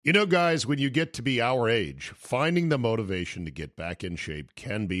You know, guys, when you get to be our age, finding the motivation to get back in shape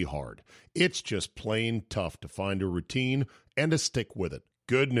can be hard. It's just plain tough to find a routine and to stick with it.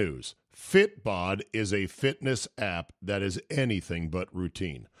 Good news. Fitbod is a fitness app that is anything but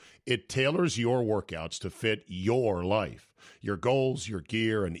routine. It tailors your workouts to fit your life, your goals, your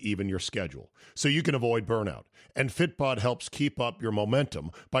gear, and even your schedule, so you can avoid burnout. And Fitbod helps keep up your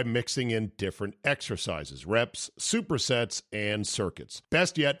momentum by mixing in different exercises, reps, supersets, and circuits.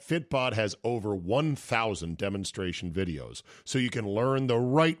 Best yet, Fitbod has over 1,000 demonstration videos, so you can learn the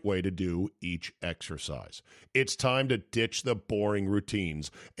right way to do each exercise. It's time to ditch the boring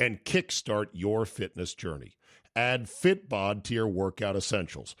routines and kickstart your fitness journey. Add Fitbod to your workout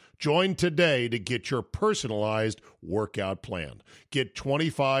essentials. Join today to get your personalized workout plan. Get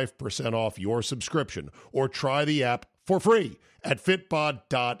 25% off your subscription or try the app for free at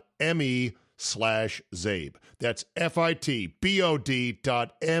fitbod.me/Zabe. That's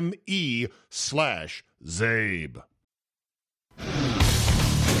fitbod.me/Zabe.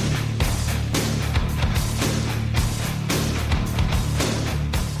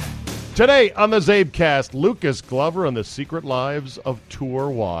 Today on the Zabecast, Lucas Glover and the Secret Lives of Tour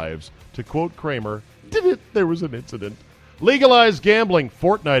Wives. To quote Kramer, there was an incident. Legalized gambling,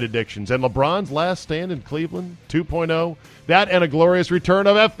 Fortnite addictions, and LeBron's last stand in Cleveland 2.0. That and a glorious return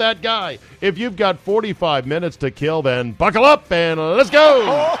of F That Guy. If you've got 45 minutes to kill, then buckle up and let's go!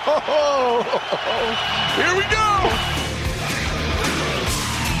 Here we go!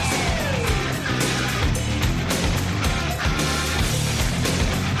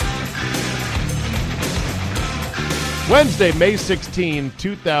 Wednesday, May 16,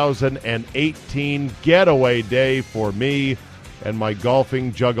 2018, getaway day for me and my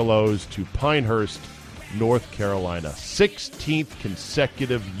golfing juggalos to Pinehurst, North Carolina. 16th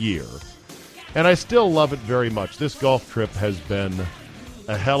consecutive year. And I still love it very much. This golf trip has been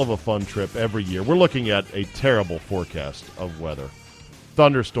a hell of a fun trip every year. We're looking at a terrible forecast of weather.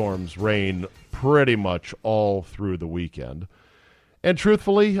 Thunderstorms, rain pretty much all through the weekend. And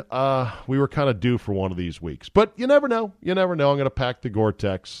truthfully, we were kind of due for one of these weeks. But you never know. You never know. I'm going to pack the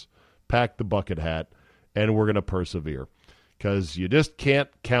Gore-Tex, pack the bucket hat, and we're going to persevere. Because you just can't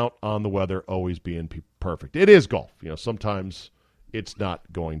count on the weather always being perfect. It is golf. You know, sometimes it's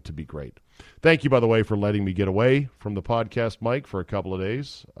not going to be great. Thank you, by the way, for letting me get away from the podcast mic for a couple of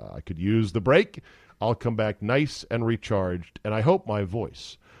days. I could use the break. I'll come back nice and recharged. And I hope my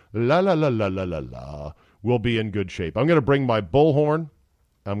voice, will be in good shape. I'm going to bring my bullhorn.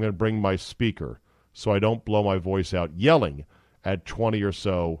 I'm going to bring my speaker so I don't blow my voice out yelling at 20 or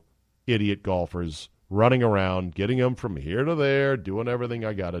so idiot golfers running around, getting them from here to there, doing everything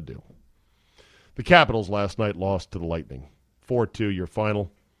I got to do. The Capitals last night lost to the Lightning. 4-2, your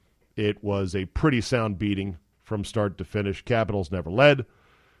final. It was a pretty sound beating from start to finish. Capitals never led.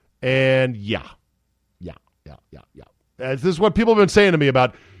 And yeah. This is what people have been saying to me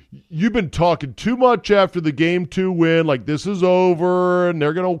about, you've been talking too much after the Game 2 win, like this is over and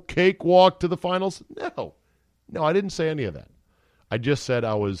they're going to cakewalk to the finals. No, I didn't say any of that. I just said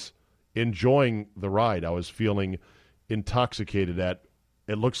I was enjoying the ride. I was feeling intoxicated at,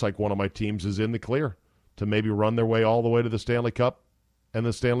 it looks like one of my teams is in the clear to maybe run their way all the way to the Stanley Cup and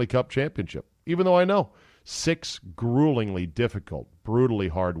the Stanley Cup Championship, even though I know 6 gruelingly difficult, brutally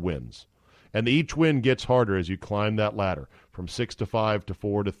hard wins. And each win gets harder as you climb that ladder from 6 to 5 to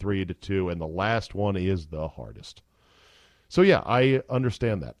 4 to 3 to 2, and the last one is the hardest. So, yeah, I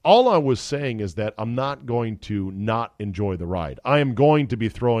understand that. All I was saying is that I'm not going to not enjoy the ride. I am going to be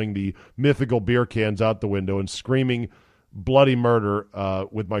throwing the mythical beer cans out the window and screaming bloody murder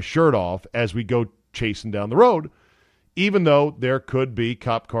with my shirt off as we go chasing down the road, even though there could be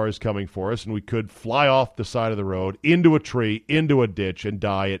cop cars coming for us and we could fly off the side of the road into a tree, into a ditch, and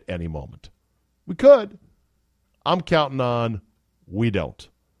die at any moment. We could. I'm counting on we don't,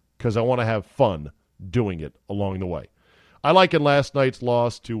 because I want to have fun doing it along the way. I liken last night's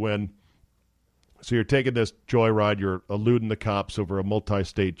loss to when, so you're taking this joyride, you're eluding the cops over a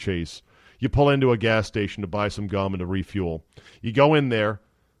multi-state chase. You pull into a gas station to buy some gum and to refuel. You go in there.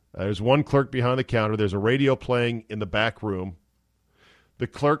 There's one clerk behind the counter. There's a radio playing in the back room. The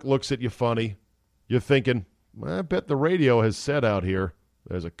clerk looks at you funny. You're thinking, I bet the radio has said out here,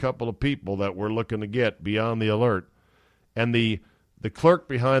 there's a couple of people that we're looking to get beyond the alert. And the clerk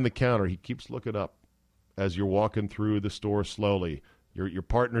behind the counter, he keeps looking up as you're walking through the store slowly. Your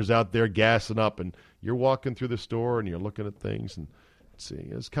partner's out there gassing up, and you're walking through the store, and you're looking at things. And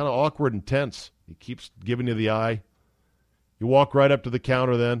it's kind of awkward and tense. He keeps giving you the eye. You walk right up to the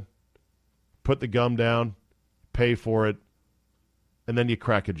counter then, put the gum down, pay for it, and then you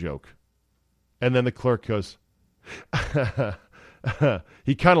crack a joke. And then the clerk goes,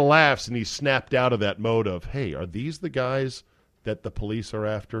 he kind of laughs and he snapped out of that mode of, hey, are these the guys that the police are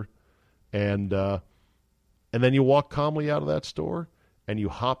after? And then you walk calmly out of that store and you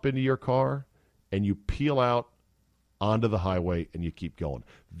hop into your car and you peel out onto the highway and you keep going.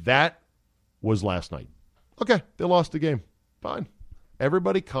 That was last night. Okay, they lost the game. Fine.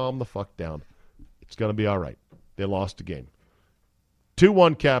 Everybody calm the fuck down. It's going to be all right. They lost the game.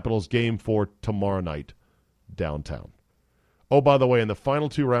 2-1 Capitals, game 4 tomorrow night downtown. Oh, by the way, in the final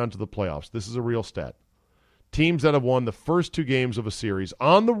 2 rounds of the playoffs, this is a real stat. Teams that have won the first 2 games of a series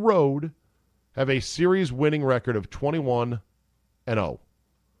on the road have a series winning record of 21-0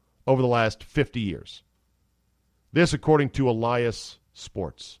 over the last 50 years. This according to Elias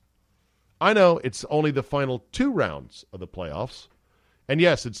Sports. I know it's only the final 2 rounds of the playoffs. And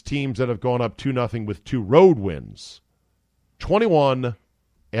yes, it's teams that have gone up 2-0 with 2 road wins. 21-0.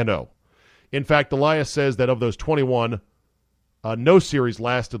 In fact, Elias says that of those 21, no series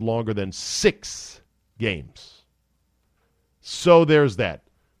lasted longer than 6 games. So there's that.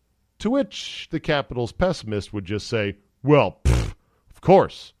 To which the Capitals pessimist would just say, well, of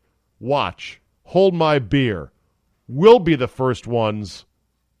course. Watch. Hold my beer. We'll be the first ones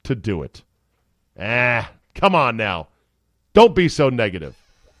to do it. Come on now. Don't be so negative.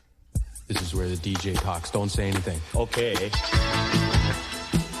 This is where the DJ talks. Don't say anything. Okay.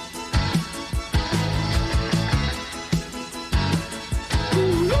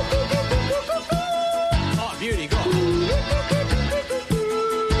 Oh, beauty, go.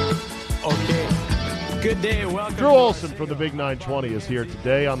 Okay. Good day. Welcome. Drew Olson from the Big 920 is here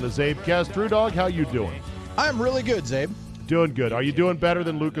today on the Zabecast. Drew Dog, how you doing? I'm really good, Zabe. Doing good. Are you doing better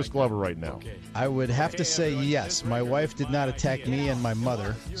than Lucas Glover right now? I would have to say yes. My wife did not attack me and my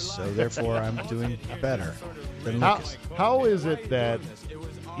mother, so therefore I'm doing better than Lucas. How is it that,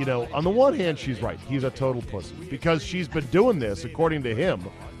 on the one hand, she's right. He's a total pussy because she's been doing this, according to him,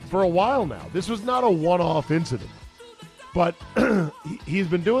 for a while now. This was not a one-off incident. But he's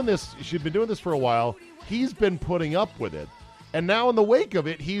been doing this. She's been doing this for a while. He's been putting up with it. And now in the wake of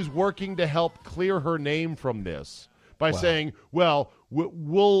it, he's working to help clear her name from this. By saying, well,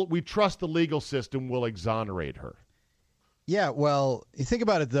 we trust the legal system, we'll exonerate her. Yeah, well, you think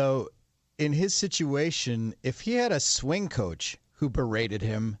about it, though. In his situation, if he had a swing coach who berated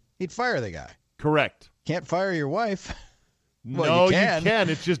him, he'd fire the guy. Correct. Can't fire your wife. Well, no, you can.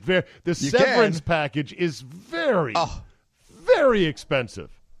 It's just the severance package is very expensive.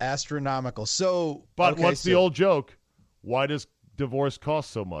 Astronomical. But what's the old joke? Why does divorce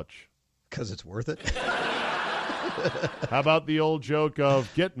cost so much? Because it's worth it. How about the old joke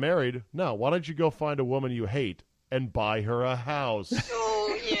of get married? No, why don't you go find a woman you hate and buy her a house?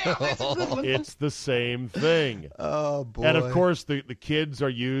 Oh, yeah, that's a good one. It's the same thing. Oh, boy. And, of course, the kids are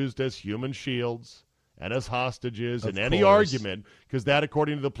used as human shields and as hostages in any course. argument, because that,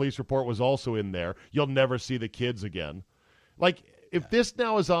 according to the police report, was also in there. You'll never see the kids again. Like, if this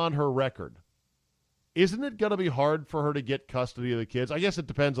now is on her record, isn't it going to be hard for her to get custody of the kids? I guess it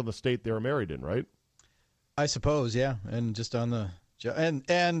depends on the state they were married in, right? I suppose, yeah. And just on the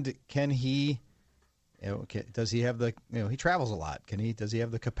and can he? Does he have the? He travels a lot. Does he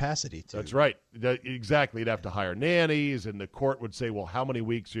have the capacity to? That's right. Exactly. He'd have to hire nannies, and the court would say, "Well, how many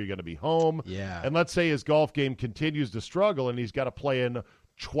weeks are you going to be home?" Yeah. And let's say his golf game continues to struggle, and he's got to play in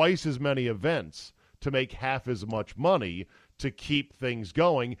twice as many events to make half as much money to keep things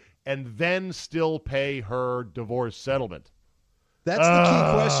going, and then still pay her divorce settlement. That's the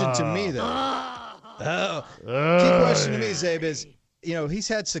key question to me, though. Key question to me, Zabe, is, he's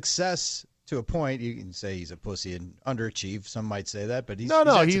had success to a point. You can say he's a pussy and underachieved. Some might say that, but he's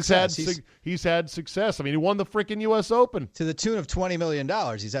had success. I mean, he won the freaking U.S. Open. To the tune of $20 million,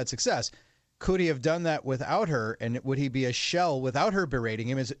 he's had success. Could he have done that without her, and would he be a shell without her berating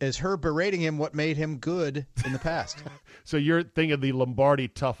him? Is her berating him what made him good in the past? So you're thinking the Lombardi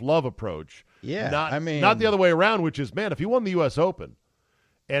tough love approach. Yeah. Not the other way around, which is, man, if he won the U.S. Open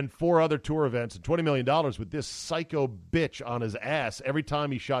and 4 other tour events and $20 million with this psycho bitch on his ass every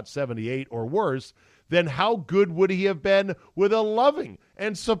time he shot 78 or worse, then how good would he have been with a loving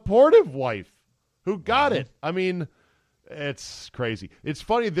and supportive wife who got it? I mean, it's crazy. It's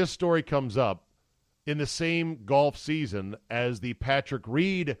funny this story comes up in the same golf season as the Patrick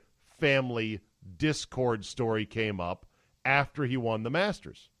Reed family discord story came up after he won the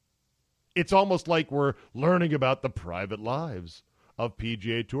Masters. It's almost like we're learning about the private lives of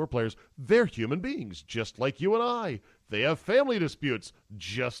PGA Tour players. They're human beings, just like you and I. They have family disputes,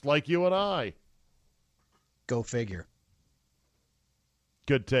 just like you and I. Go figure.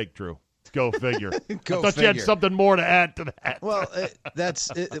 Good take, Drew. Go figure. Go I thought you had figure. something more to add to that. Well,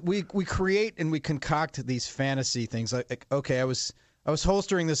 we create and we concoct these fantasy things. Like okay, I was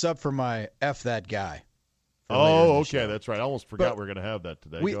holstering this up for my F that guy. for later in Oh, the okay, show. that's right. I almost forgot But we are going to have that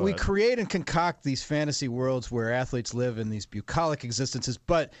today. We Go we ahead. create and concoct these fantasy worlds where athletes live in these bucolic existences,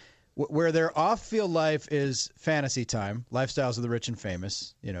 but where their off-field life is fantasy time, lifestyles of the rich and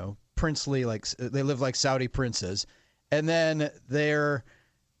famous, princely, like they live like Saudi princes, and then they're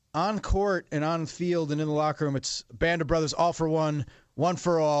on court and on field and in the locker room. It's a band of brothers, all for one, one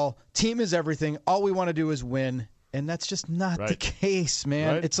for all. Team is everything. All we want to do is win, and that's just not the case,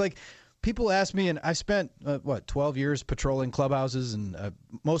 man. Right. It's like people ask me, and I spent 12 years patrolling clubhouses and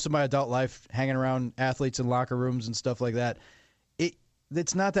most of my adult life hanging around athletes in locker rooms and stuff like that.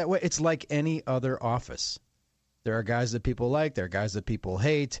 It's not that way. It's like any other office. There are guys that people like. There are guys that people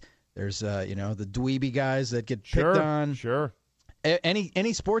hate. There's the dweeby guys that get picked on. Sure.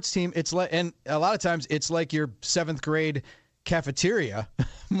 Any sports team, it's like, and a lot of times it's like your 7th grade cafeteria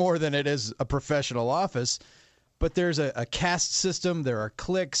more than it is a professional office. But there's a caste system. There are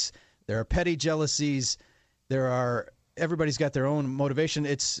cliques. There are petty jealousies. Everybody's got their own motivation.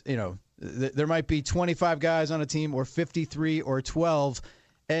 It's, there might be 25 guys on a team or 53 or 12.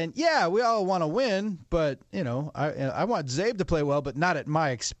 And yeah, we all want to win, but I want Zabe to play well, but not at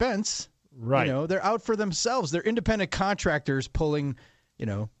my expense. Right. They're out for themselves. They're independent contractors pulling,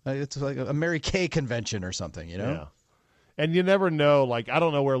 it's like a Mary Kay convention or something, Yeah. And you never know, like, I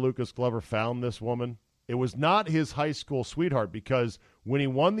don't know where Lucas Glover found this woman. It was not his high school sweetheart, because when he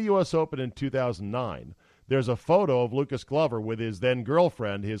won the U.S. Open in 2009, there's a photo of Lucas Glover with his then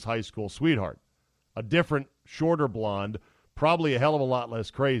girlfriend, his high school sweetheart. A different, shorter blonde, probably a hell of a lot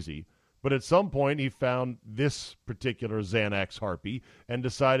less crazy. But at some point, he found this particular Xanax harpy and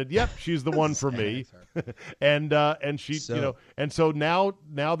decided, yep, she's the one for me. and she, and so now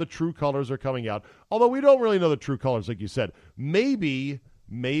the true colors are coming out. Although we don't really know the true colors, like you said. Maybe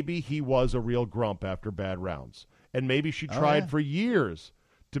he was a real grump after bad rounds, and maybe she tried for years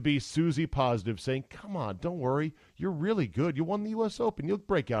to be Susie positive, saying, come on, don't worry, you're really good. You won the U.S. Open. You'll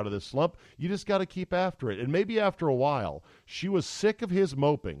break out of this slump. You just got to keep after it. And maybe after a while, she was sick of his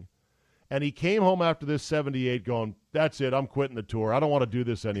moping. And he came home after this 78 going, that's it, I'm quitting the tour. I don't want to do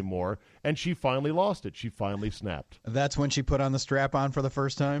this anymore. And she finally lost it. She finally snapped. That's when she put on the strap on for the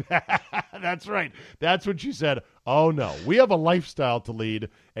first time? That's right. That's when she said, oh, no, we have a lifestyle to lead,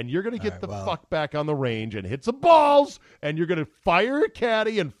 and you're going to get fuck back on the range and hit some balls, and you're going to fire a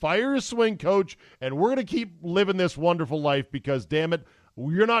caddy and fire a swing coach, and we're going to keep living this wonderful life because, damn it,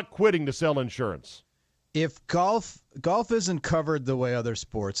 you're not quitting to sell insurance. If golf isn't covered the way other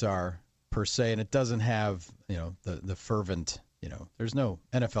sports are, per se, and it doesn't have, the fervent, there's no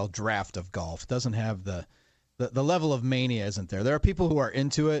NFL draft of golf. It doesn't have the level of mania isn't there. There are people who are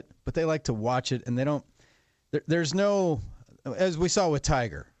into it, but they like to watch it, and they don't. There's no, as we saw with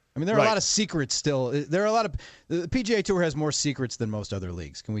Tiger. I mean, there are a lot of secrets still. There are a lot of the PGA Tour has more secrets than most other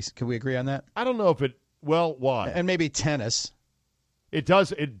leagues. Can we agree on that? I don't know if it. Well, why? And maybe tennis. It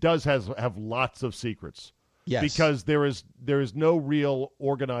does. It does have lots of secrets. Yes. Because there is no real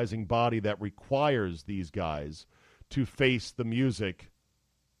organizing body that requires these guys to face the music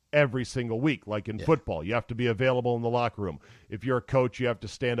every single week. Like in football, you have to be available in the locker room. If you're a coach, you have to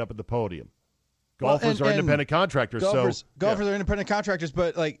stand up at the podium. Golfers are independent contractors. Golfers are independent contractors,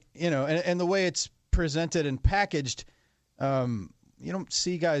 but and the way it's presented and packaged, you don't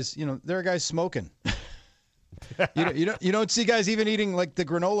see guys. There are guys smoking. You don't see guys even eating like the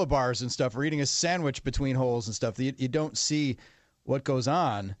granola bars and stuff, or eating a sandwich between holes and stuff. You don't see what goes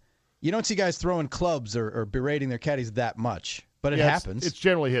on. You don't see guys throwing clubs or berating their caddies that much, but it happens. It's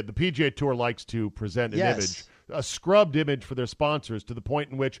generally hit. The PGA Tour likes to present an image, a scrubbed image for their sponsors, to the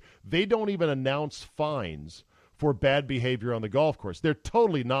point in which they don't even announce fines for bad behavior on the golf course. They're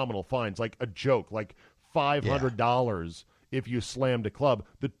totally nominal fines, like a joke, like $500 if you slammed a club.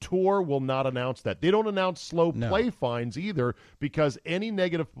 The tour will not announce that. They don't announce slow play fines either, because any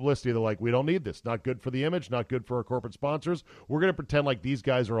negative publicity, they're like, we don't need this. Not good for the image, not good for our corporate sponsors. We're going to pretend like these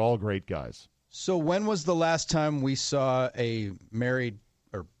guys are all great guys. So when was the last time we saw a married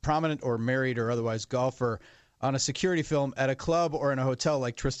or prominent or married or otherwise golfer on a security film at a club or in a hotel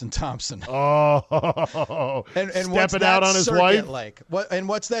like Tristan Thompson? Oh, and stepping out on his wife? Like?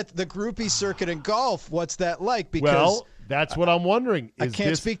 What's that? The groupie circuit in golf, what's that like? Because that's what I'm wondering. I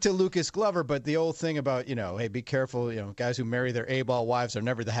can't speak to Lucas Glover, but the old thing about, hey, be careful, guys who marry their A-ball wives are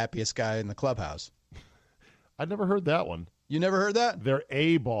never the happiest guy in the clubhouse. I'd never heard that one. You never heard that? Their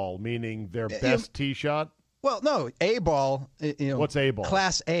A-ball, meaning their best tee shot? Well, no, A-ball, what's A-ball?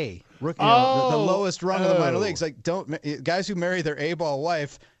 Class A. The lowest rung of the minor leagues. Like, guys who marry their A-ball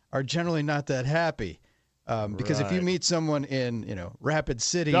wife are generally not that happy. Because if you Right. meet someone in, Rapid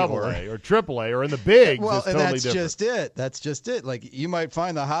City Double A or Triple A or in the bigs, well, it's and totally that's different. just it. That's just it. Like you might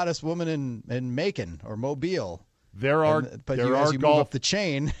find the hottest woman in Macon or Mobile, There are but there as are you move golf up the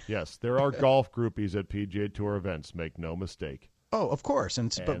chain. yes, there are golf groupies at PGA Tour events. Make no mistake. Oh, of course,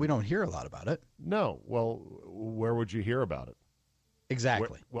 but we And- don't hear a lot about it. No, well, where would you hear about it?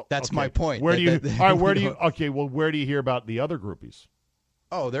 Exactly. Well, That's okay. my point. Where do you? That- all right, where we do you? don't- Okay, well, where do you hear about the other groupies?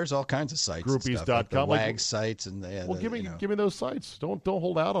 Oh, there's all kinds of sites. and stuff, Groupies.com, like the like- WAG sites and the. Well, give me those sites. Don't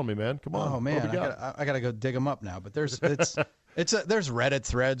hold out on me, man. Come on. Oh What man, do we got? I gotta go dig them up now. But there's there's Reddit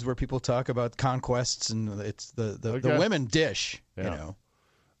threads where people talk about conquests and it's the Okay. women dish. Yeah.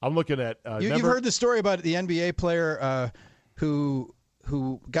 I'm looking at. You've heard the story about the NBA player who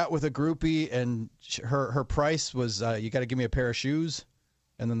got with a groupie and her price was you got to give me a pair of shoes,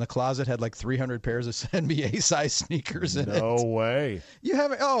 and then the closet had like 300 pairs of NBA size sneakers in it. No way. You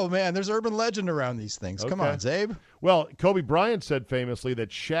haven't? Oh man, there's urban legend around these things. Come Okay. on, Zabe. Well, Kobe Bryant said famously that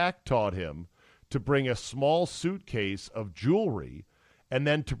Shaq taught him to bring a small suitcase of jewelry and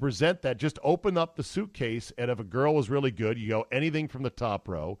then to present that, just open up the suitcase, and if a girl was really good, you go anything from the top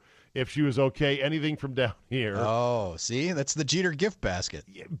row. If she was okay, anything from down here. Oh, see, that's the Jeter gift basket.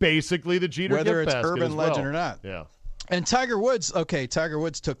 Basically the Jeter Whether gift it's basket urban as well. legend or not. Yeah. And Tiger Woods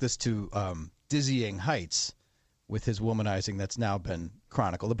took this to dizzying heights with his womanizing that's now been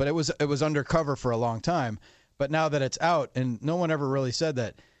chronicled. But it was undercover for a long time. But now that it's out, and no one ever really said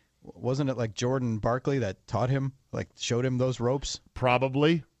that, wasn't it like Jordan Barkley that taught him, like showed him those ropes?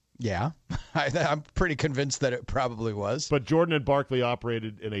 Probably. Yeah, I'm pretty convinced that it probably was. But Jordan and Barkley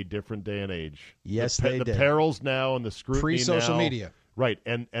operated in a different day and age. Yes, the they the did. perils now and the scrutiny Pre-social now. media. Right,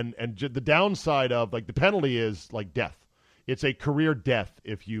 and the downside of, like, the penalty is like death. It's a career death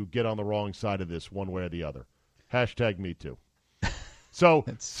if you get on the wrong side of this one way or the other. # me too. So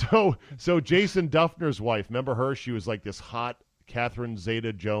Jason Duffner's wife, remember her? She was like this hot Catherine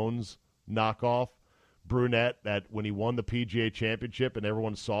Zeta-Jones knockoff brunette that when he won the PGA Championship and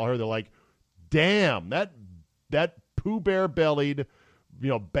everyone saw her, they're like, damn, that Pooh Bear bellied,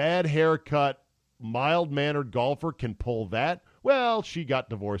 bad haircut, mild mannered golfer can pull that. Well, she got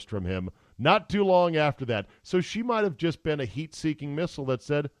divorced from him not too long after that. So she might have just been a heat-seeking missile that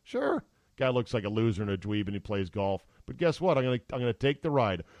said, sure, guy looks like a loser and a dweeb and he plays golf. But guess what? I'm gonna take the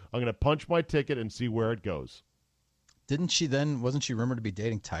ride. I'm gonna punch my ticket and see where it goes. Wasn't she rumored to be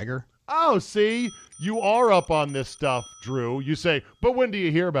dating Tiger? Oh, see, you are up on this stuff, Drew. You say, but when do you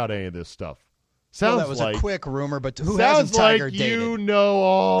hear about any of this stuff? Sounds Well, that was like a quick rumor, but who sounds hasn't Tiger like dated? you know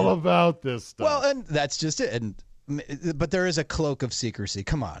all about this stuff. Well, and that's just it. But there is a cloak of secrecy.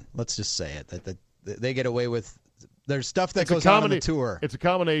 Come on, let's just say it. That they get away with. There's stuff that goes on the tour. It's a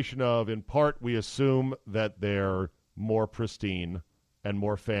combination of, in part, we assume that they're more pristine and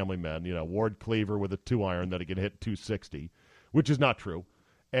more family men. Ward Cleaver with a 2-iron that he can hit 260, which is not true.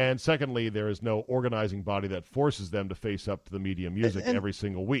 And secondly, there is no organizing body that forces them to face up to the media music And every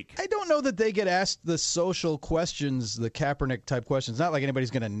single week. I don't know that they get asked the social questions, the Kaepernick type questions. Not like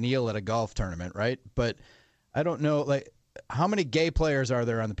anybody's going to kneel at a golf tournament, right? But I don't know, like, how many gay players are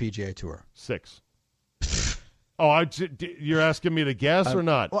there on the PGA Tour? 6. You're asking me to guess or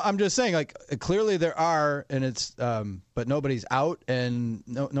not? Well, I'm just saying, like, clearly there are, and it's, but nobody's out, and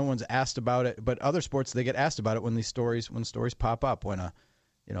no one's asked about it. But other sports, they get asked about it when stories pop up, when a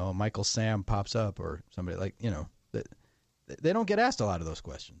Michael Sam pops up or somebody like, they don't get asked a lot of those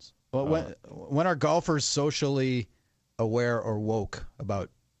questions. Well, when are golfers socially aware or woke about,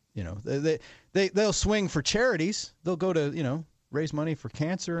 they'll swing for charities. They'll go to, raise money for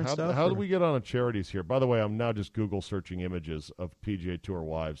cancer and stuff. How do we get on a charities here? By the way, I'm now just Google searching images of PGA Tour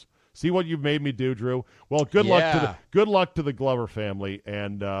wives. See what you've made me do, Drew? Well, good luck to the Glover family,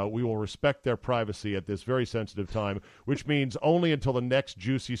 and we will respect their privacy at this very sensitive time, which means only until the next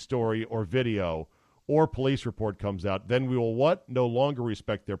juicy story or video or police report comes out. Then we will what? No longer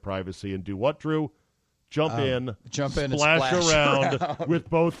respect their privacy and do what, Drew? Jump in and splash around with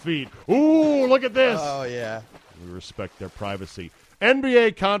both feet. Ooh, look at this. Oh, yeah. We respect their privacy.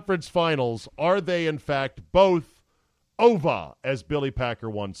 NBA Conference Finals, are they in fact both over, as Billy Packer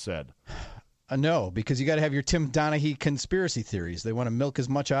once said? No, because you got to have your Tim Donaghy conspiracy theories. They want to milk as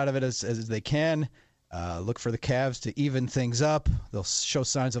much out of it as they can. Look for the Cavs to even things up. They'll show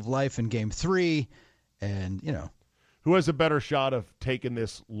signs of life in Game 3, and Who has a better shot of taking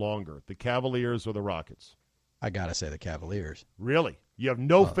this longer, the Cavaliers or the Rockets? I gotta say the Cavaliers. Really? You have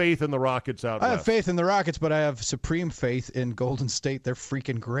no faith in the Rockets out I west? have faith in the Rockets, but I have supreme faith in Golden State. They're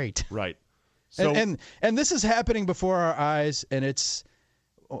freaking great. Right. So, And this is happening before our eyes, and it's,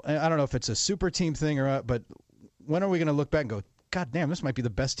 I don't know if it's a super team thing or not, but when are we going to look back and go, God damn, this might be the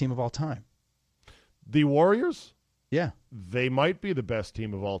best team of all time. The Warriors? Yeah. They might be the best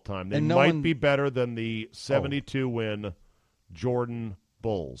team of all time. They And might be better than the 72-win Jordan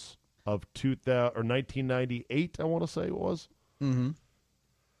Bulls of 1998, I want to say it was. Mm-hmm.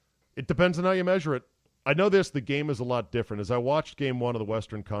 It depends on how you measure it. I know the game is a lot different. As I watched Game 1 of the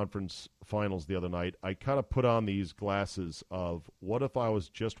Western Conference Finals the other night, I kind of put on these glasses of what if I was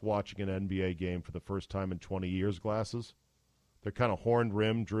just watching an NBA game for the first time in 20 years glasses. They're kind of horned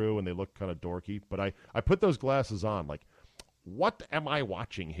rim, Drew, and they look kind of dorky. But I put those glasses on, like, what am I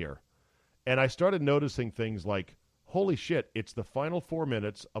watching here? And I started noticing things like, holy shit, it's the final 4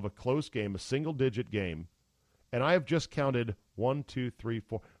 minutes of a close game, a single-digit game, and I have just counted 1, 2, 3,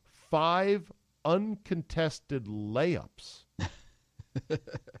 4, 5 uncontested layups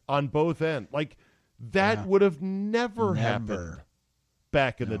on both ends. Like, that would have never happened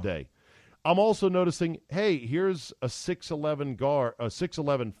back in the day. I'm also noticing, hey, here's a 6'11 guard, a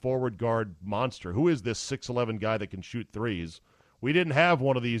 6'11 forward guard monster. Who is this 6'11 guy that can shoot threes? We didn't have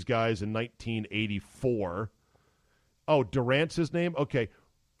one of these guys in 1984. Oh, Durant's his name? Okay.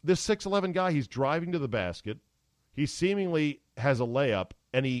 This 6'11 guy, he's driving to the basket. He seemingly has a layup,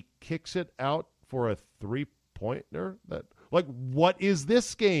 and he kicks it out for a three-pointer. Like, what is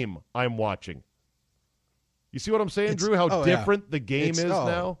this game I'm watching? You see what I'm saying, Drew? How different the game is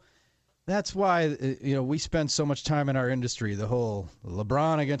now? That's why we spend so much time in our industry. The whole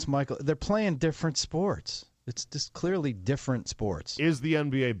LeBron against Michael. They're playing different sports. It's just clearly different sports. Is the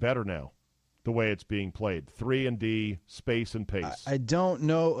NBA better now, the way it's being played? 3-and-D, space and pace. I don't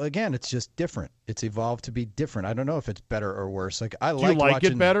know. Again, it's just different. It's evolved to be different. I don't know if it's better or worse. Like Do you like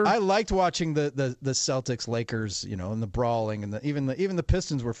it better? I liked watching the Celtics, Lakers, and the brawling, and even the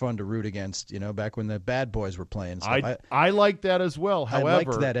Pistons were fun to root against. Back when the bad boys were playing. I like that as well. However, I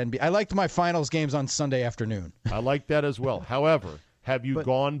liked that NBA. I liked my finals games on Sunday afternoon. I like that as well. However, have you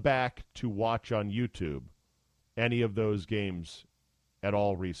gone back to watch on YouTube any of those games at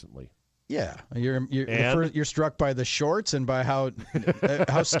all recently? Yeah, you're struck by the shorts and by how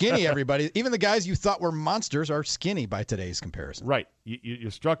skinny everybody, even the guys you thought were monsters, are skinny by today's comparison. Right, you're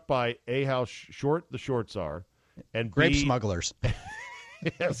struck by how short the shorts are, and grape smugglers.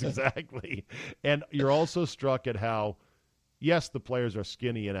 Yes, exactly. And you're also struck at how, yes, the players are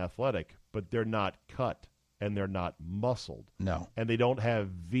skinny and athletic, but they're not cut and they're not muscled. No, and they don't have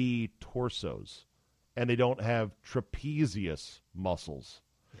V torsos, and they don't have trapezius muscles.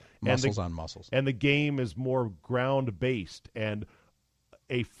 Muscles on muscles. And the game is more ground-based. And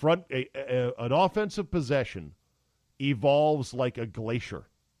an offensive possession evolves like a glacier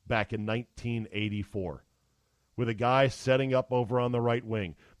back in 1984 with a guy setting up over on the right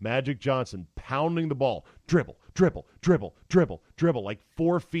wing. Magic Johnson pounding the ball. Dribble, dribble, dribble, dribble, dribble. Like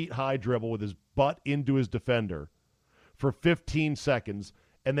 4 feet high dribble with his butt into his defender for 15 seconds.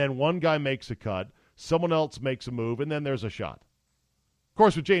 And then one guy makes a cut. Someone else makes a move. And then there's a shot. Of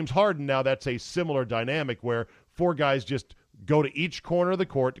course, with James Harden now, that's a similar dynamic where 4 guys just go to each corner of the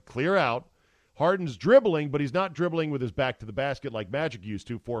court to clear out. Harden's dribbling, but he's not dribbling with his back to the basket like Magic used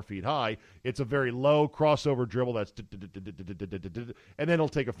to, 4 feet high. It's a very low crossover dribble that's and then he'll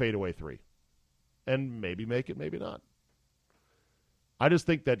take a fadeaway 3. And maybe make it, maybe not. I just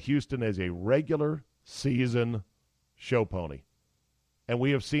think that Houston is a regular season show pony. And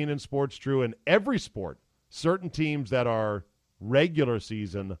we have seen in sports, Drew, in every sport, certain teams that are regular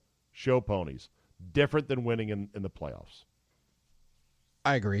season show ponies, different than winning in the playoffs.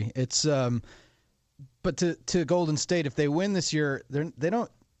 I agree. It's but to Golden State, if they win this year,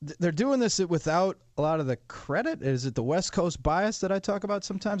 they're doing this without a lot of the credit. Is it the West Coast bias that I talk about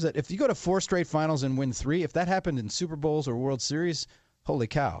sometimes? That if you go to 4 straight finals and win 3, if that happened in Super Bowls or World Series, holy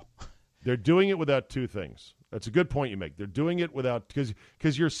cow. They're doing it without 2 things. That's a good point you make. They're doing it without,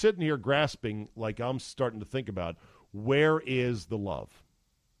 because you're sitting here grasping, like I'm starting to think about, where is the love,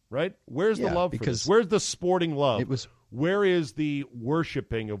 right? Where's the love for this? Where's the sporting love? Where is the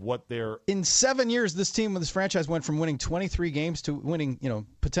worshiping of what they're... In 7 years, this team, this franchise went from winning 23 games to winning,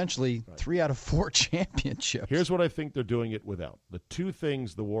 potentially 3 out of 4 championships. Here's what I think they're doing it without. The 2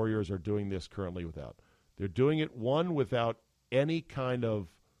 things the Warriors are doing this currently without. They're doing it, one, without any kind of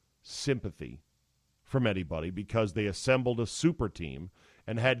sympathy from anybody because they assembled a super team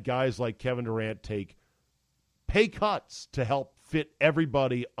and had guys like Kevin Durant take pay cuts to help fit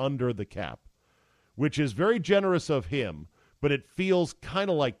everybody under the cap, which is very generous of him, but it feels kind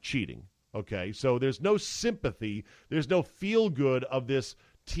of like cheating, okay? So there's no sympathy, there's no feel-good of this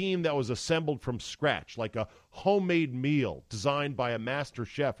team that was assembled from scratch, like a homemade meal designed by a master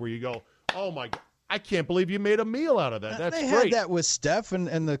chef where you go, oh, my God, I can't believe you made a meal out of that. That's great. They had that with Steph,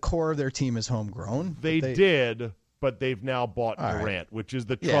 and the core of their team is homegrown. They did, but they've now bought All Durant, right. which is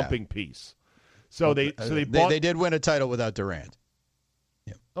the Yeah. trumping piece. So they bought. They did win a title without Durant.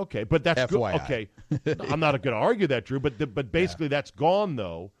 Okay, but that's good. FYI. Okay, I'm not going to argue that, Drew. But basically, that's gone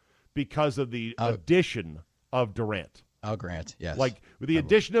though because of the addition of Durant. I'll grant. Yes. Like the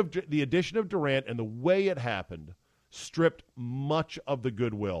addition of Durant and the way it happened stripped much of the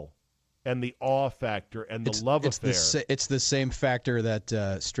goodwill and the awe factor and the love affair. It's the same factor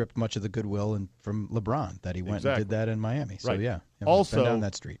that stripped much of the goodwill from LeBron, that he went and did that in Miami. So, right. yeah. Also, been down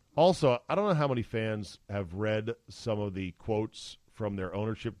that street. Also, I don't know how many fans have read some of the quotes from their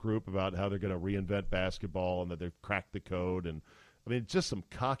ownership group about how they're going to reinvent basketball and that they've cracked the code. And I mean, just some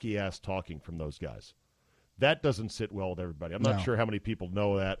cocky-ass talking from those guys. That doesn't sit well with everybody. I'm not sure how many people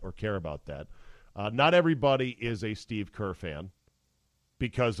know that or care about that. Not everybody is a Steve Kerr fan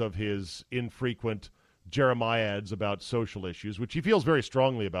because of his infrequent jeremiads about social issues, which he feels very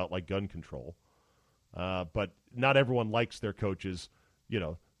strongly about, like gun control. But not everyone likes their coaches,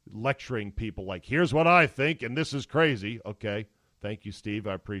 lecturing people like, here's what I think, and this is crazy. Okay, thank you, Steve.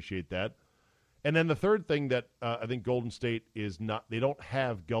 I appreciate that. And then the third thing that I think Golden State is not – they don't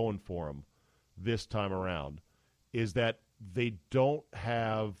have going for them this time around is that they don't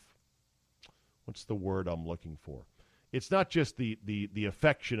have – what's the word I'm looking for? It's not just the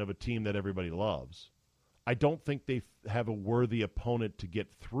affection of a team that everybody loves. I don't think they have a worthy opponent to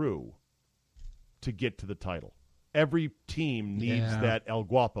get through to get to the title. Every team needs that El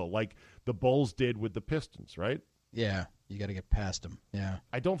Guapo, like the Bulls did with the Pistons, right? Yeah, you got to get past them. Yeah,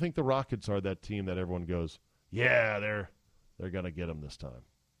 I don't think the Rockets are that team that everyone goes, yeah, they're going to get them this time.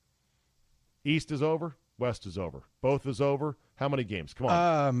 East is over. West is over. Both is over. How many games? Come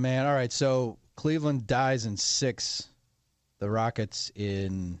on. Oh, man. All right, so Cleveland dies in 6. The Rockets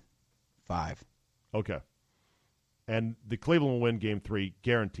in 5. Okay. And the Cleveland will win Game 3,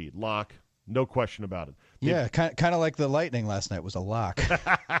 guaranteed. Lock. No question about it. Yeah, kind of like the Lightning last night was a lock.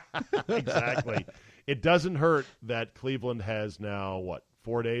 Exactly. It doesn't hurt that Cleveland has now,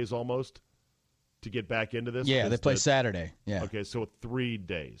 4 days almost to get back into this? Yeah, they play Saturday. Yeah. Okay, so 3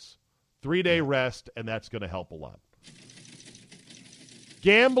 days. 3-day rest, and that's going to help a lot.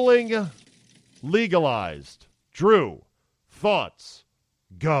 Gambling legalized. Drew, thoughts,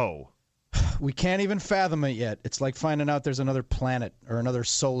 go. We can't even fathom it yet. It's like finding out there's another planet or another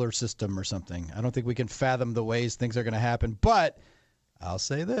solar system or something. I don't think we can fathom the ways things are going to happen. But I'll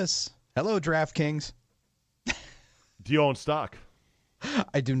say this. Hello, DraftKings. Do you own stock?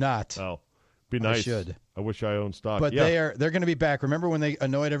 I do not. Oh, be nice. I should. I wish I owned stock. But they're going to be back. Remember when they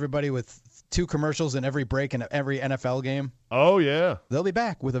annoyed everybody with 2 commercials in every break in every NFL game? Oh, yeah. They'll be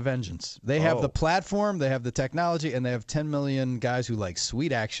back with a vengeance. They have the platform, they have the technology, and they have 10 million guys who like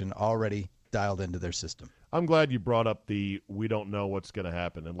sweet action already dialed into their system. I'm glad you brought up the we don't know what's going to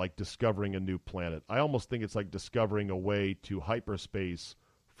happen and like discovering a new planet. I almost think it's like discovering a way to hyperspace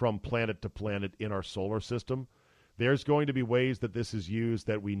from planet to planet in our solar system. There's going to be ways that this is used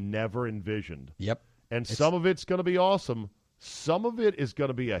that we never envisioned. Yep. And some of it's going to be awesome. Some of it is going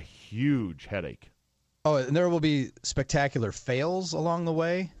to be a huge headache. Oh, and there will be spectacular fails along the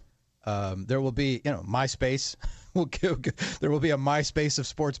way. There will be, MySpace. There will be a MySpace of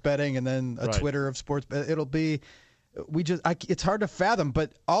sports betting and then a Twitter of sports betting. It'll be, it's hard to fathom,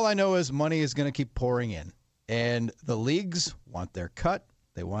 but all I know is money is going to keep pouring in. And the leagues want their cut.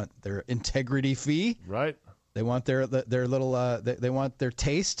 They want their integrity fee. Right. They want their little, they want their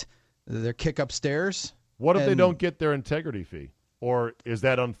taste, their kick upstairs. What if they don't get their integrity fee? Or is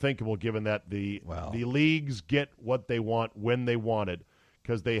that unthinkable given that the leagues get what they want when they want it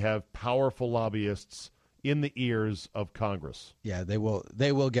because they have powerful lobbyists in the ears of Congress? Yeah, they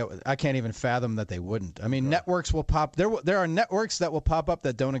will get – I can't even fathom that they wouldn't. I mean, networks will pop – there are networks that will pop up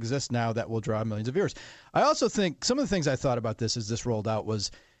that don't exist now that will draw millions of viewers. I also think some of the things I thought about this as this rolled out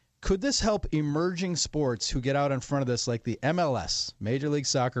was could this help emerging sports who get out in front of this like the MLS, Major League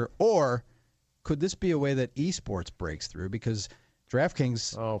Soccer, or could this be a way that esports breaks through because –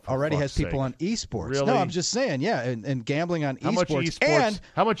 DraftKings already has people on esports. Really? No, I'm just saying, yeah, and gambling on esports.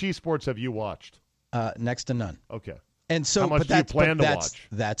 How much esports have you watched? Next to none. Okay. And so, how much do you plan to watch?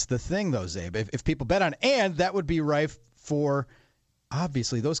 That's the thing, though, Zabe. If people bet on, and that would be rife for,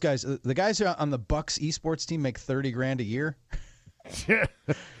 obviously, those guys. The guys who are on the Bucks esports team make $30,000 a year.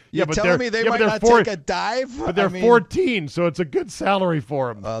 You're telling me they might not take a dive? But they're 14, so it's a good salary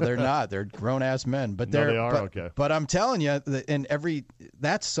for them. They're not. They're grown-ass men. But they are, okay. But I'm telling you,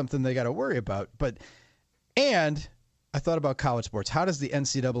 that's something they got to worry about. And I thought about college sports. How does the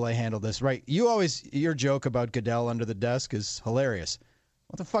NCAA handle this? Right? Your joke about Goodell under the desk is hilarious.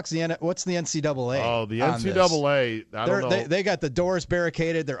 What the fuck's what's the NCAA? Oh, the on this? NCAA. I don't know. They got the doors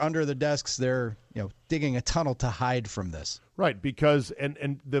barricaded. They're under the desks. They're digging a tunnel to hide from this. Right, because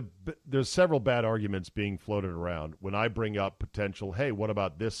there's several bad arguments being floated around when I bring up potential. Hey, what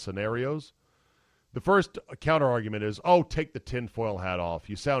about this scenarios? The first counter argument is, oh, take the tinfoil hat off.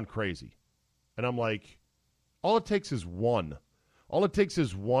 You sound crazy, and I'm like, all it takes is one. All it takes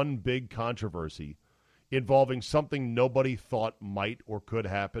is one big controversy involving something nobody thought might or could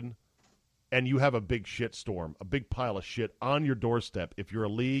happen, and you have a big shitstorm, a big pile of shit on your doorstep if you're a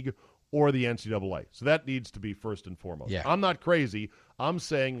league or the NCAA. So that needs to be first and foremost. Yeah. I'm not crazy. I'm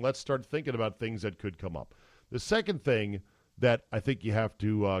saying let's start thinking about things that could come up. The second thing that I think you have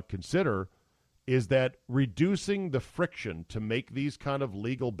to consider is that reducing the friction to make these kind of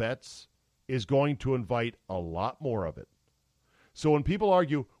legal bets is going to invite a lot more of it. So when people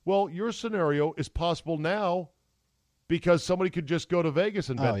argue, well, your scenario is possible now because somebody could just go to Vegas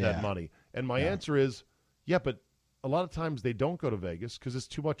and bet that money. And my answer is, yeah, but a lot of times they don't go to Vegas because it's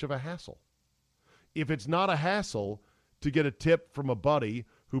too much of a hassle. If it's not a hassle to get a tip from a buddy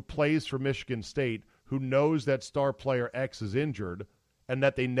who plays for Michigan State, who knows that star player X is injured and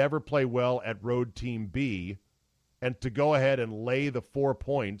that they never play well at road team B, and to go ahead and lay the 4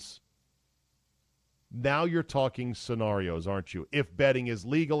 points, now you're talking scenarios, aren't you? If betting is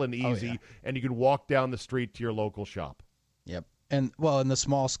legal and easy and you can walk down the street to your local shop. Yep. And the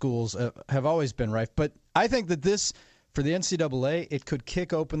small schools have always been rife. But I think that this, for the NCAA, it could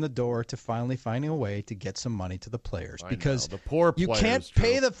kick open the door to finally finding a way to get some money to the players. Because the poor you players, can't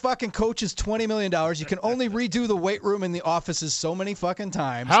pay the fucking coaches $20 million. You can only redo the weight room in the offices so many fucking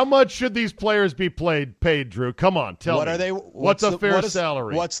times. How much should these players be paid, Drew? Come on, tell me. What are they? What's a fair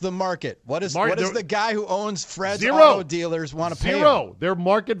salary? What's the market? What does the guy who owns Fred's zero. Auto Dealers want to pay him? Zero. Their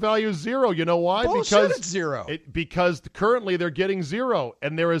market value is zero. You know why? Bullshit, it's zero. Because currently they're getting zero,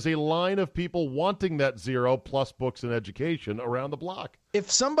 and there is a line of people wanting that zero plus books and education around the block. If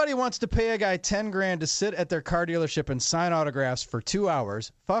somebody wants to pay a guy $10,000 to sit at their car dealership and sign autographs for 2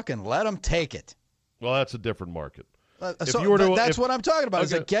 hours, fucking let them take it. Well, that's a different market. That's what I'm talking about. Is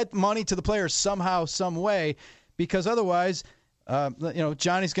to get money to the players somehow, some way, because otherwise,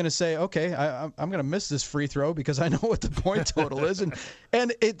 Johnny's going to say, okay, I'm going to miss this free throw because I know what the point total is, and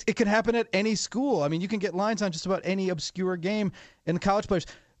it can happen at any school. I mean, you can get lines on just about any obscure game in college players.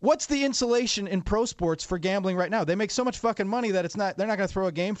 What's the insulation in pro sports for gambling right now? They make so much fucking money that they're not going to throw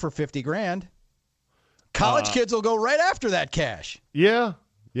a game for $50,000. College kids will go right after that cash. Yeah.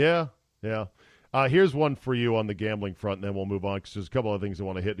 Here's one for you on the gambling front, and then we'll move on because there's a couple of things I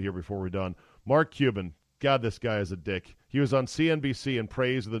want to hit here before we're done. Mark Cuban, God, this guy is a dick. He was on CNBC in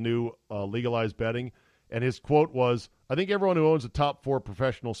praise of the new legalized betting, and his quote was, I think everyone who owns a top 4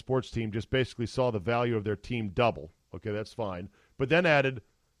 professional sports team just basically saw the value of their team double. Okay, that's fine. But then added,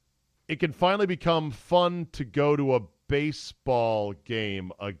 it can finally become fun to go to a baseball game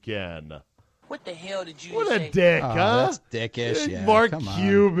again. What the hell did you What say? a dick, Oh, huh? that's dickish. Yeah, Mark come on.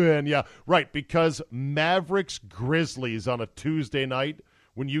 Cuban. Yeah, right, because Mavericks Grizzlies on a Tuesday night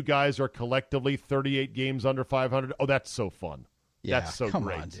when you guys are collectively 38 games under 500. Oh, that's so fun. Yeah, that's so come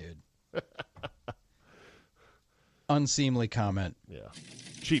great. on, dude. Unseemly comment. Yeah.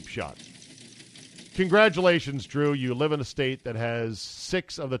 Cheap shot. Congratulations, Drew. You live in a state that has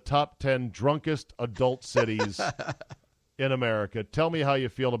 6 of the top 10 drunkest adult cities in America. Tell me how you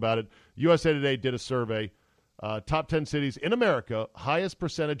feel about it. USA Today did a survey. Top 10 cities in America, highest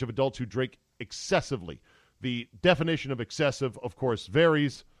percentage of adults who drink excessively. The definition of excessive, of course,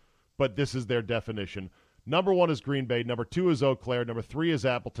 varies, but this is their definition. Number 1 is Green Bay. Number 2 is Eau Claire. Number 3 is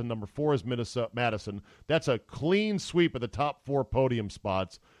Appleton. Number 4 is Madison. That's a clean sweep of the top 4 podium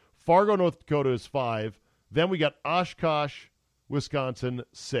spots. Fargo, North Dakota is 5. Then we got Oshkosh, Wisconsin,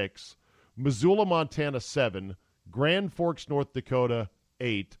 6. Missoula, Montana, 7. Grand Forks, North Dakota,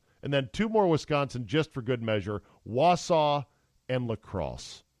 8. And then 2 more Wisconsin just for good measure, Wausau and La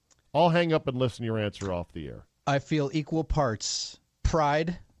Crosse. I'll hang up and listen to your answer off the air. I feel equal parts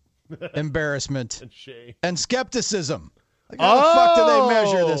pride, embarrassment, and skepticism. Like, how the fuck do they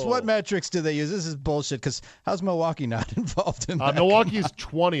measure this? What metrics do they use? This is bullshit, because how's Milwaukee not involved in that? Milwaukee's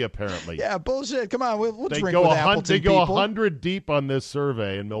 20, apparently. Yeah, bullshit. Come on, we'll they drink go with Appleton They go people. 100 deep on this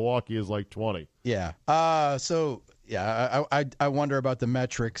survey, and Milwaukee is like 20. Yeah. I wonder about the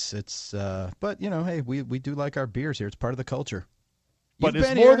metrics. It's but hey, we do like our beers here. It's part of the culture. But You've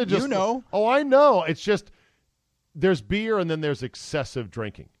it's been more here, than just. you know. Oh, I know. It's just there's beer and then there's excessive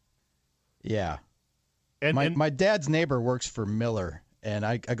drinking. Yeah. And my dad's neighbor works for Miller, and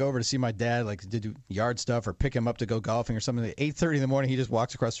I go over to see my dad, like to do yard stuff or pick him up to go golfing or something. At 8:30 in the morning, he just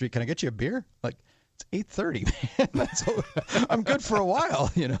walks across the street. Can I get you a beer? Like, It's 8:30, man. I'm good for a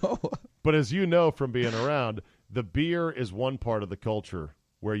while, you know. But as you know from being around, the beer is one part of the culture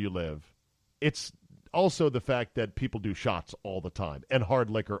where you live. It's also the fact that people do shots all the time and hard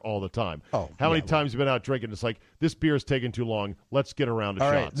liquor all the time. Oh, How many yeah, times have you been out drinking? It's like, this beer is taking too long. Let's get around to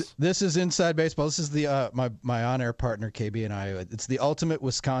All right, shots. this is Inside Baseball. This is the my on-air partner, KB and I. It's the ultimate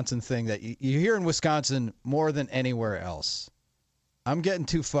Wisconsin thing that you hear in Wisconsin more than anywhere else. I'm getting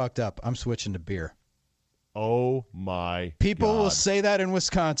too fucked up. I'm switching to beer. Oh, my People God. will say that in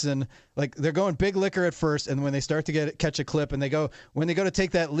Wisconsin, like they're going big liquor at first, and when they start to catch a clip, and when they go to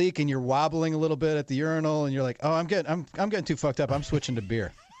take that leak, and you're wobbling a little bit at the urinal, and you're like, oh, I'm getting too fucked up. I'm switching to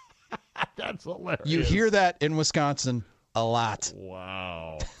beer. That's hilarious. You hear that in Wisconsin a lot.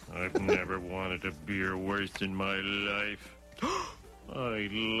 Wow. I've never wanted a beer worse in my life. I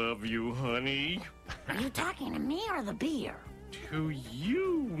love you, honey. Are you talking to me or the beer? To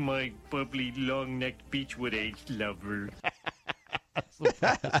you, my bubbly, long-necked Beechwood age lover.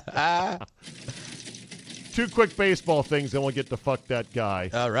 Two quick baseball things, then we'll get to fuck that guy.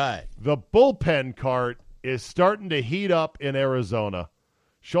 All right. The bullpen cart is starting to heat up in Arizona.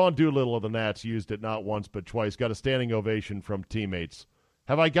 Sean Doolittle of the Nats used it not once but twice. Got a standing ovation from teammates.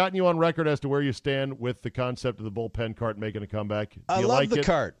 Have I gotten you on record as to where you stand with the concept of the bullpen cart making a comeback? Do I you love like the it?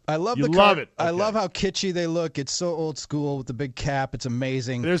 cart. I love You the love cart. it. I Okay. love how kitschy they look. It's so old school with the big cap. It's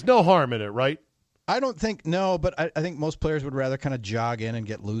amazing. There's no harm in it, right? I don't think but I think most players would rather kind of jog in and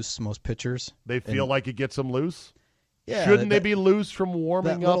get loose. Most pitchers. They feel like it gets them loose? Yeah, Shouldn't that- they be loose from that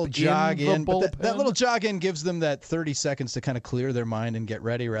warming little up jog in the in, bullpen? but that little jog in gives them that 30 seconds to kind of clear their mind and get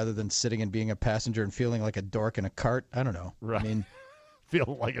ready, rather than sitting and being a passenger and feeling like a dork in a cart. I don't know. Right. I mean,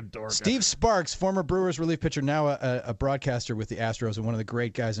 Feel like a dork. Steve Sparks, former Brewers relief pitcher, now a broadcaster with the Astros and one of the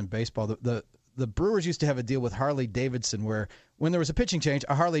great guys in baseball. The Brewers used to have a deal with Harley Davidson where when there was a pitching change,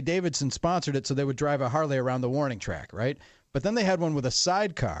 a Harley Davidson sponsored it, so they would drive a Harley around the warning track, right? But then they had one with a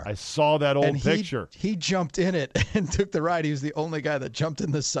sidecar. I saw that old and picture. He jumped in it and took the ride. He was the only guy that jumped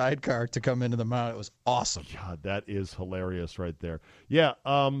in the sidecar to come into the mound. It was awesome. God, that is hilarious right there. Yeah,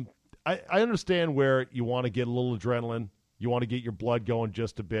 I understand where you want to get a little adrenaline. You want to get your blood going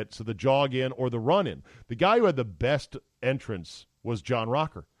just a bit. So the jog in or the run in. The guy who had the best entrance was John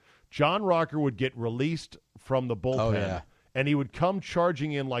Rocker. John Rocker would get released from the bullpen, and he would come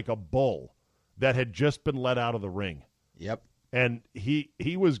charging in like a bull that had just been let out of the ring. Yep. And he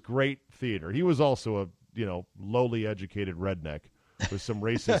was great theater. He was also a lowly educated redneck with some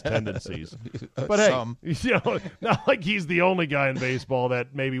racist tendencies. But hey, not like he's the only guy in baseball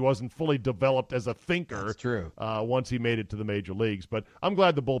that maybe wasn't fully developed as a thinker. That's true. Once he made it to the major leagues. But I'm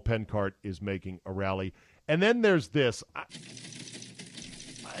glad the bullpen cart is making a rally. And then there's this.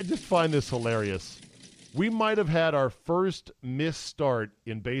 I just find this hilarious. We might have had our first missed start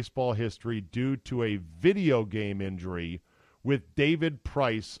in baseball history due to a video game injury with David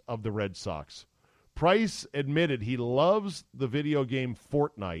Price of the Red Sox. Price admitted he loves the video game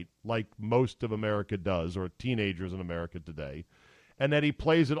Fortnite like most of America does, or teenagers in America today, and that he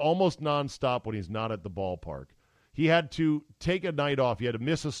plays it almost nonstop when he's not at the ballpark. He had to take a night off. He had to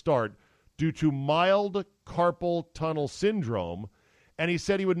miss a start due to mild carpal tunnel syndrome, and he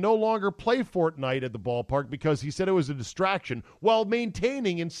said he would no longer play Fortnite at the ballpark because he said it was a distraction while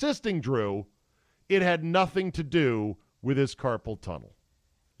insisting, Drew, it had nothing to do with his carpal tunnel.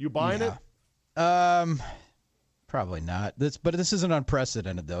 You buying it? Probably not. But this isn't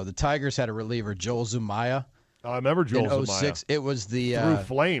unprecedented, though. The Tigers had a reliever, Joel Zumaya. I remember Joel in Zumaya. 06. It was the Through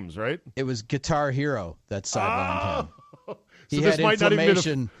flames, right? It was Guitar Hero that sidelined him. He So had this might not even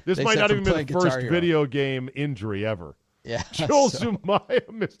inflammation. this They might said, not from even be the playing Guitar first Hero. video game injury ever. Yeah. Joel Zumaya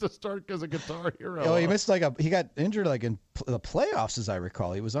missed a start because of Guitar Hero. Oh, he missed he got injured in the playoffs, as I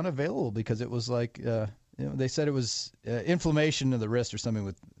recall. He was unavailable because it was they said it was inflammation of the wrist or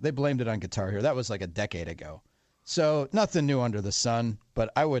something. They blamed it on Guitar Hero. That was like a decade ago. So nothing new under the sun,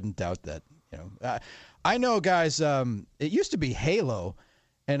 but I wouldn't doubt that. I know guys. It used to be Halo,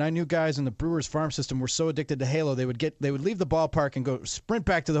 and I knew guys in the Brewers farm system were so addicted to Halo they would leave the ballpark and go sprint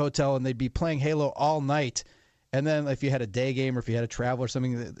back to the hotel, and they'd be playing Halo all night. And then if you had a day game or if you had a travel or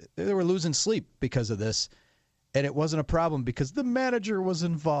something, they were losing sleep because of this. And it wasn't a problem because the manager was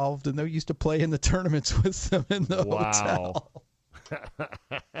involved, and they used to play in the tournaments with them in the hotel.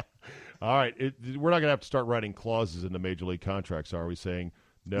 All right. We're not going to have to start writing clauses into Major League contracts, are we saying?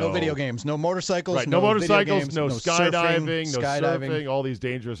 No video games, no motorcycles, right. No motorcycles, games, no skydiving, surfing, no surfing, all these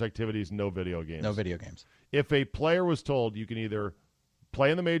dangerous activities, no video games. No video games. If a player was told you can either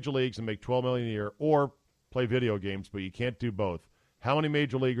play in the major leagues and make $12 million a year or play video games, but you can't do both, how many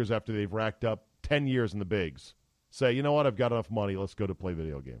major leaguers, after they've racked up 10 years in the bigs, say, you know what, I've got enough money, let's go to play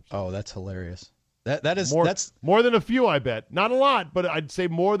video games? Oh, that's hilarious. That's more than a few, I bet. Not a lot, but I'd say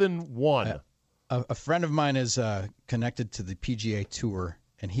more than one. A friend of mine is connected to the PGA Tour,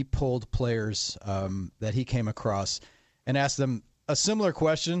 and he pulled players that he came across and asked them a similar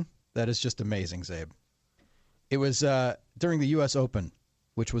question that is just amazing, Zabe. It was during the U.S. Open,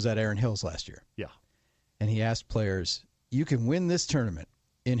 which was at Erin Hills last year. Yeah. And he asked players, you can win this tournament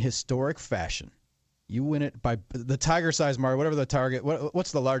in historic fashion. You win it by the tiger size margin, whatever the target.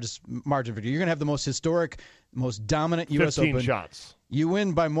 What's the largest margin for you? You're going to have the most historic, most dominant U.S. 15 Open. shots. You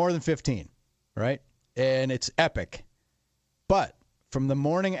win by more than 15, right? And it's epic. But from the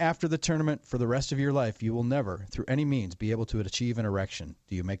morning after the tournament for the rest of your life, you will never, through any means, be able to achieve an erection.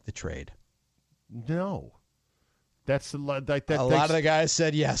 Do you make the trade? No. That's like that. A lot of the guys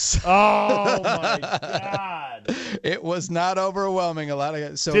said yes. Oh my God! It was not overwhelming. A lot of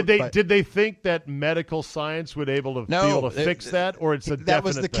guys. So, did they think that medical science would be able to fix that, or it's a definite that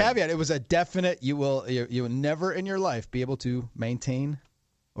was the thing? caveat. It was a definite. You will never in your life be able to maintain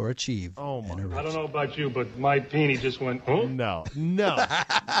or achieve. Oh my! I don't know about you, but my peenie just went. Oh no.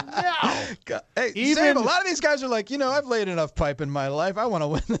 Hey, Sam, a lot of these guys are like, I've laid enough pipe in my life. I want to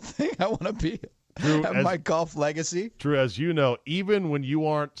win the thing. I want to have my golf legacy. Drew, as you know, even when you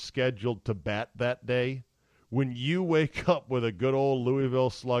aren't scheduled to bat that day, when you wake up with a good old Louisville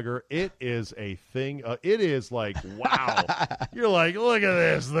Slugger, it is a thing. It is like, wow. You're like, look at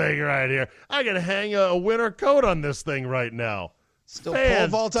this thing right here. I can hang a winter coat on this thing right now. Still pole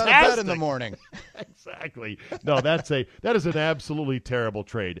vault out of bed in the morning. Exactly. No, that is an absolutely terrible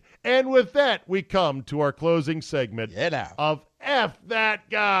trade. And with that, we come to our closing segment of F That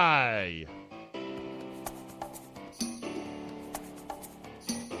Guy.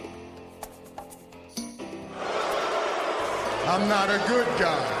 I'm not a good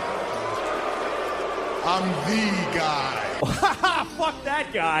guy. I'm the guy. Fuck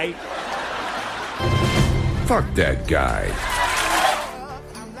that guy. Fuck that guy.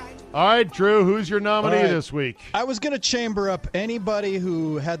 All right, Drew, who's your nominee this week? I was going to chamber up anybody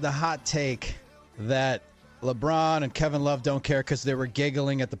who had the hot take that LeBron and Kevin Love don't care because they were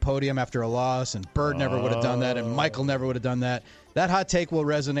giggling at the podium after a loss, and Bird never would have done that, and Michael never would have done that. That hot take will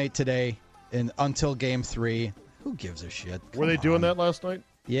resonate today until Game 3. Who gives a shit? Were they doing that last night?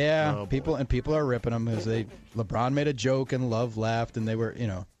 Yeah, people are ripping them as LeBron made a joke and Love laughed, and they were,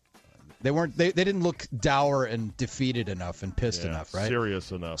 they didn't look dour and defeated enough and pissed enough, right?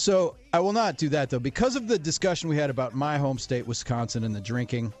 Serious enough. So I will not do that though, because of the discussion we had about my home state, Wisconsin, and the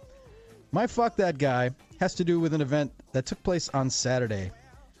drinking. My fuck that guy has to do with an event that took place on Saturday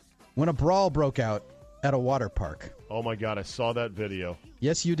when a brawl broke out at a water park. Oh my God, I saw that video.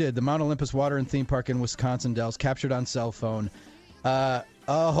 Yes, you did. The Mount Olympus Water and Theme Park in Wisconsin Dells, captured on cell phone. A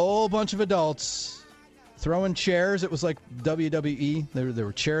whole bunch of adults throwing chairs. It was like WWE. There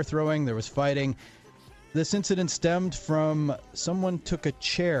were chair throwing. There was fighting. This incident stemmed from someone took a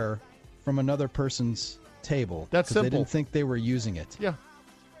chair from another person's table. That's simple. They didn't think they were using it. Yeah.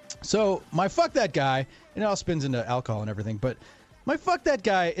 So my fuck that guy, it all spins into alcohol and everything, but my fuck that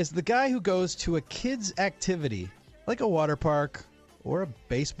guy is the guy who goes to a kid's activity, like a water park or a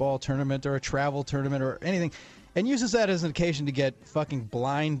baseball tournament or a travel tournament or anything, and uses that as an occasion to get fucking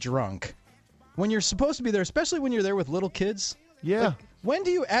blind drunk when you're supposed to be there, especially when you're there with little kids. Yeah. Like, when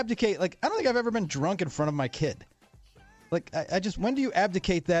do you abdicate? Like, I don't think I've ever been drunk in front of my kid. Like, I just, when do you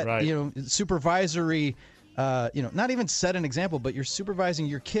abdicate that, right. Supervisory, not even set an example, but you're supervising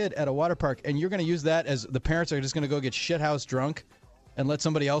your kid at a water park, and you're going to use that as the parents are just going to go get shithouse drunk and let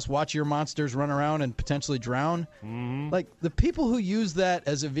somebody else watch your monsters run around and potentially drown. Mm-hmm. Like, the people who use that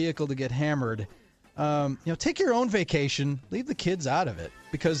as a vehicle to get hammered, take your own vacation, leave the kids out of it,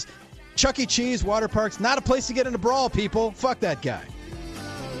 because Chuck E. Cheese, water parks, not a place to get in a brawl, people. Fuck that guy.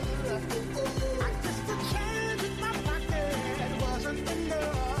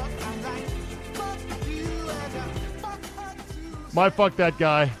 My fuck that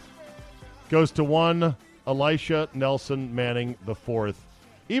guy goes to one Elisha Nelson Manning IV.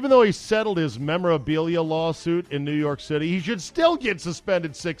 Even though he settled his memorabilia lawsuit in New York City, he should still get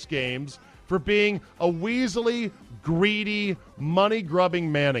suspended 6 games for being a weaselly, greedy, money-grubbing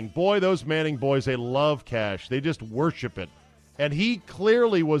Manning. Boy, those Manning boys, they love cash. They just worship it. And he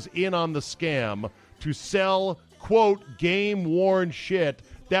clearly was in on the scam to sell, quote, game-worn shit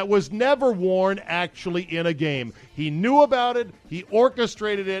that was never worn actually in a game. He knew about it. He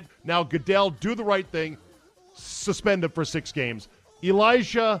orchestrated it. Now, Goodell, do the right thing. Suspend him for 6 games.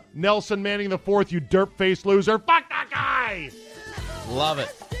 Elijah Nelson Manning IV, you derp-faced loser. Fuck that guy! Love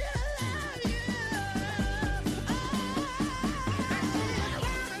it.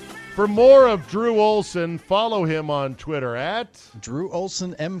 For more of Drew Olson, follow him on Twitter at Drew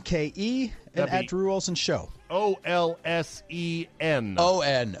Olson MKE, And That'd at be Drew Olson Show. Olsen. O-N.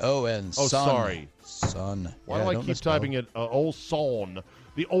 Oh, sorry. Son. Why do I keep typing it Olson?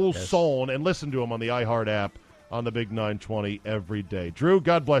 The Olson, and listen to him on the iHeart app on the Big 920 every day. Drew,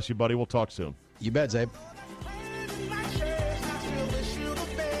 God bless you, buddy. We'll talk soon. You bet, Zabe.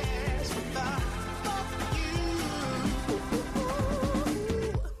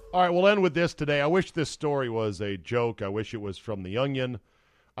 All right, we'll end with this today. I wish this story was a joke. I wish it was from The Onion.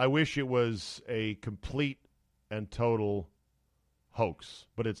 I wish it was a complete and total hoax,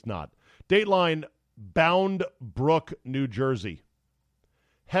 but it's not. Dateline, Bound Brook, New Jersey.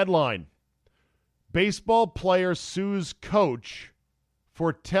 Headline, baseball player sues coach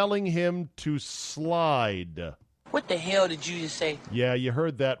for telling him to slide. What the hell did you just say? Yeah, you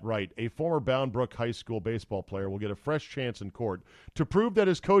heard that right. A former Bound Brook High School baseball player will get a fresh chance in court to prove that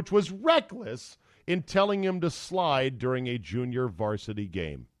his coach was reckless in telling him to slide during a junior varsity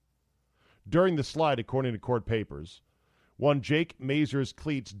game. During the slide, according to court papers, one Jake Mazur's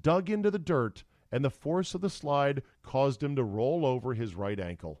cleats dug into the dirt, and the force of the slide caused him to roll over his right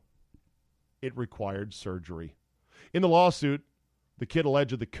ankle. It required surgery. In the lawsuit, the kid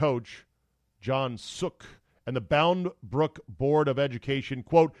alleged the coach, John Sook, and the Bound Brook Board of Education,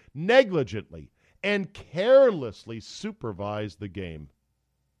 quote, negligently and carelessly supervised the game.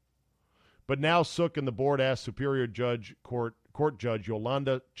 But now Sook and the board asked Superior Court Judge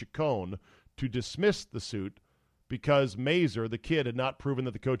Yolanda Chacon to dismiss the suit because Mazur, the kid, had not proven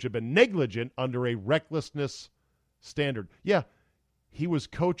that the coach had been negligent under a recklessness standard. Yeah, he was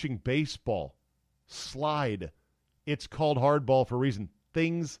coaching baseball. Slide. It's called hardball for a reason.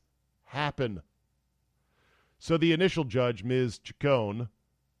 Things happen. So the initial judge, Ms. Chacon,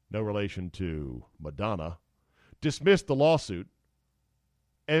 no relation to Madonna, dismissed the lawsuit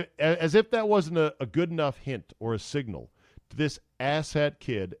as if that wasn't a good enough hint or a signal to this asshat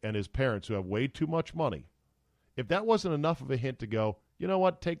kid and his parents who have way too much money. If that wasn't enough of a hint to go, you know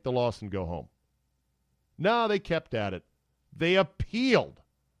what, take the loss and go home. No, they kept at it. They appealed.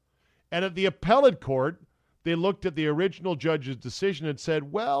 And at the appellate court, they looked at the original judge's decision and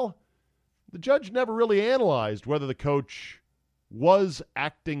said, well, the judge never really analyzed whether the coach was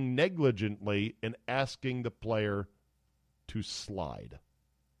acting negligently in asking the player to slide.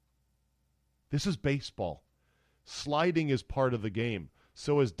 This is baseball. Sliding is part of the game.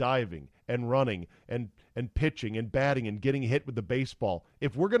 So is diving and running and pitching and batting and getting hit with the baseball.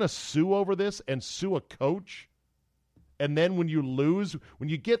 If we're going to sue over this and sue a coach, and then when you lose, when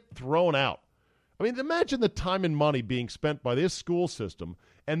you get thrown out, I mean, imagine the time and money being spent by this school system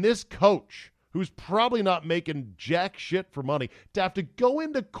and this coach, who's probably not making jack shit for money, to have to go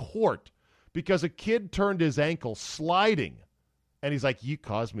into court because a kid turned his ankle sliding, and he's like, you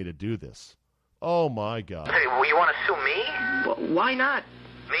caused me to do this. Oh, my God. Hey, well, you want to sue me? Well, why not?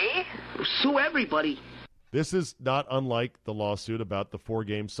 Me? Sue everybody. This is not unlike the lawsuit about the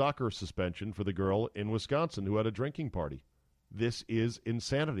 4-game soccer suspension for the girl in Wisconsin who had a drinking party. This is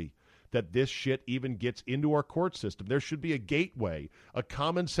insanity that this shit even gets into our court system. There should be a gateway, a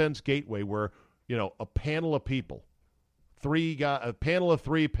common sense gateway where, you know, a panel of people, a panel of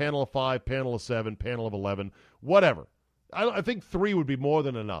 3, panel of 5, panel of 7, panel of 11, whatever. I think 3 would be more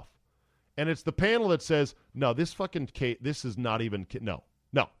than enough. And it's the panel that says, no, this fucking case, this is not even, no,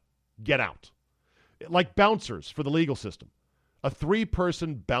 get out. Like bouncers for the legal system. A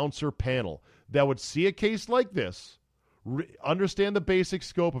 3-person bouncer panel that would see a case like this, understand the basic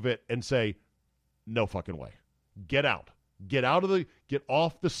scope of it, and say, no fucking way. Get out. Get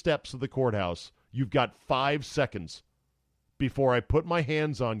off the steps of the courthouse. You've got 5 seconds before I put my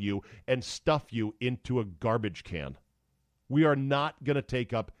hands on you and stuff you into a garbage can. We are not going to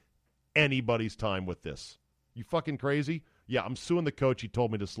take up anybody's time with this. You fucking crazy? Yeah, I'm suing the coach. He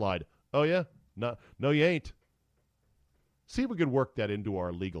told me to slide. Oh, yeah? No, you ain't. See if we could work that into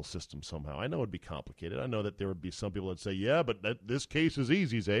our legal system somehow. I know it'd be complicated. I know that there would be some people that say, yeah, but this case is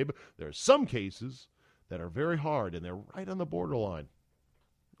easy, Zabe. There are some cases that are very hard, and they're right on the borderline.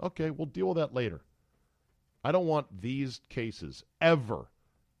 Okay, we'll deal with that later. I don't want these cases ever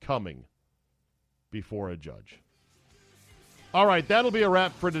coming before a judge. All right, that'll be a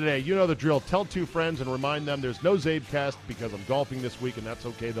wrap for today. You know the drill. Tell 2 friends and remind them there's no Zabecast because I'm golfing this week, and that's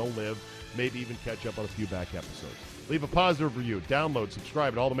okay. They'll live. Maybe even catch up on a few back episodes. Leave a positive review. Download,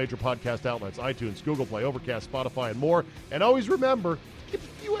 subscribe at all the major podcast outlets, iTunes, Google Play, Overcast, Spotify, and more. And always remember, keep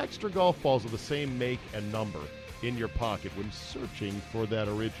a few extra golf balls of the same make and number in your pocket when searching for that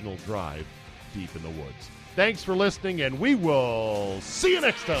original drive deep in the woods. Thanks for listening, and we will see you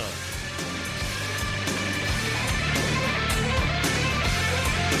next time.